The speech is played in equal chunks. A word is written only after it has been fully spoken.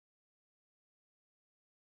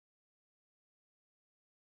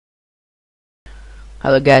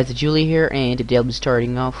Hello guys, it's Julie here, and today I'll be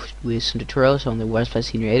starting off with some tutorials on the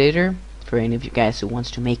YsScenery editor for any of you guys who wants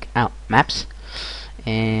to make out maps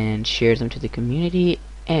and share them to the community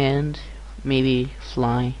and maybe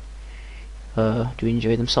fly to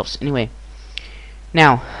enjoy themselves. Anyway,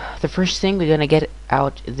 now the first thing, we're gonna get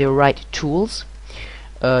out the right tools.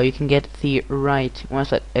 You can get the right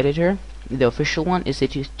YsFlight editor. The official one is the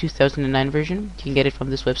 2009 version. You can get it from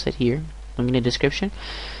this website here, link in the description.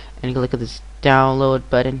 And you can click at this download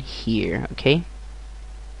button here. Okay,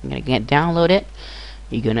 I'm gonna download it.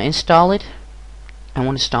 You're gonna install it. I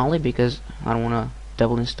won't install it because I don't want to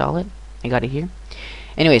double install it. I got it here.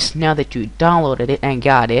 Anyways, now that you downloaded it and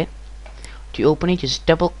got it, to open it, just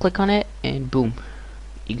double click on it and boom,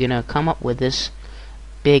 you're gonna come up with this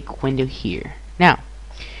big window here. Now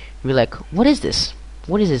you're like, what is this?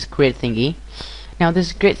 What is this grid thingy? Now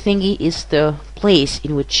this grid thingy is the place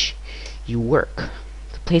in which you work,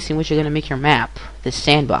 place in which you're going to make your map, the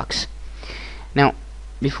sandbox. Now,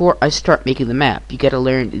 before I start making the map, you got to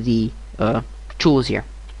learn the tools here,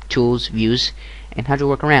 tools, views, and how to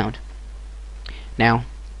work around. Now,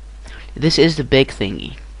 this is the big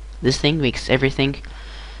thingy. This thing makes everything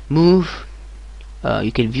move.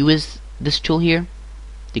 You can view this tool here,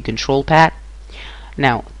 the control pad.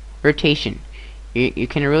 Now, rotation. You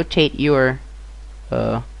can rotate your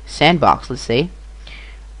sandbox, let's say,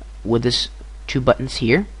 with this two buttons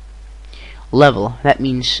here. Level, that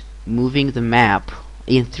means moving the map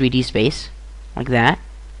in 3D space like that,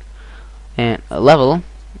 and a level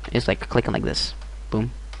is like clicking like this,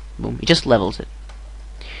 boom boom, it just levels it.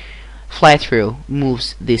 Fly through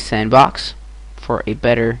moves the sandbox for a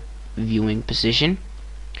better viewing position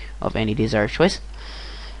of any desired choice.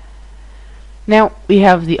 Now we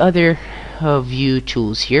have the other view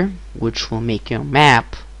tools here, which will make your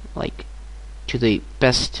map like to the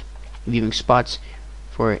best viewing spots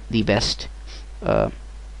for the best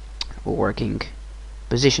working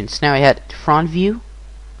positions. Now I had front view.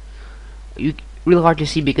 Really hard to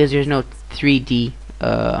see because there's no 3D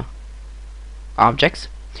objects.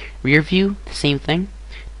 Rear view, the same thing.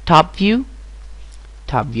 Top view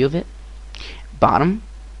of it. Bottom,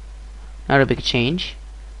 not a big change.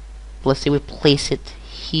 Let's say we place it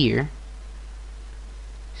here.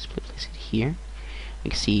 Just place it here. We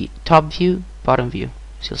can see top view, bottom view.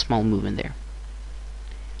 See a small movement there.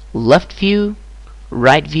 Left view,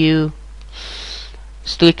 right view.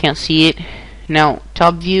 Still can't see it. Now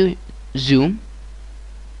top view, zoom.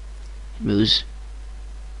 It moves,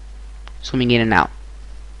 swimming in and out.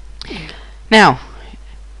 Now,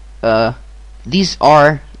 these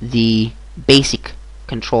are the basic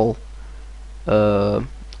controls.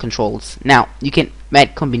 Now you can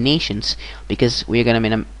add combinations because when you are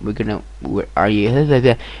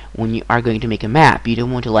going to make a map, you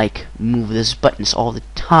don't want to like move these buttons all the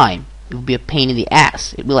time. It will be a pain in the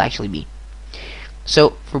ass. It will actually be.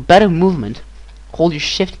 So for better movement, hold your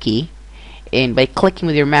shift key, and by clicking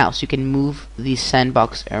with your mouse you can move the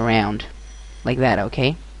sandbox around like that.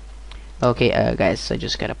 Okay, guys, I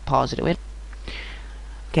just gotta pause it a bit.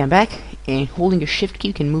 Okay, I'm back, and holding your shift key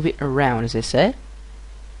you can move it around, as I said.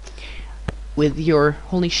 With your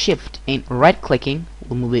holding shift and right clicking,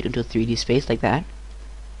 we'll move it into a 3D space like that.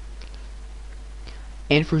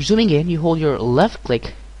 And for zooming in, you hold your left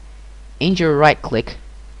click and your right click,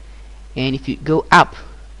 and if you go up,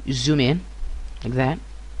 you zoom in like that.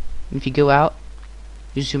 And if you go out,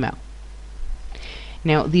 you zoom out.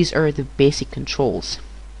 Now these are the basic controls.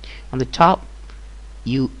 On the top,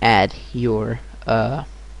 you add your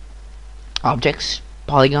objects,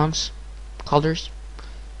 polygons, colors,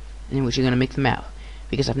 in which you're gonna make the map,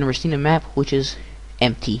 because I've never seen a map which is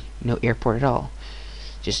empty, no airport at all.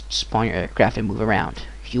 Just spawn your aircraft and move around.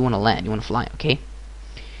 If you want to land, you want to fly. Okay.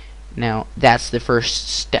 Now that's the first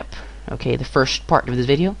step. Okay, the first part of this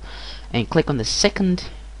video, and click on the second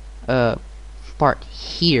part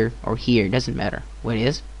here or here. Doesn't matter what it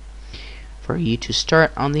is, for you to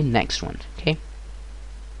start on the next one. Okay.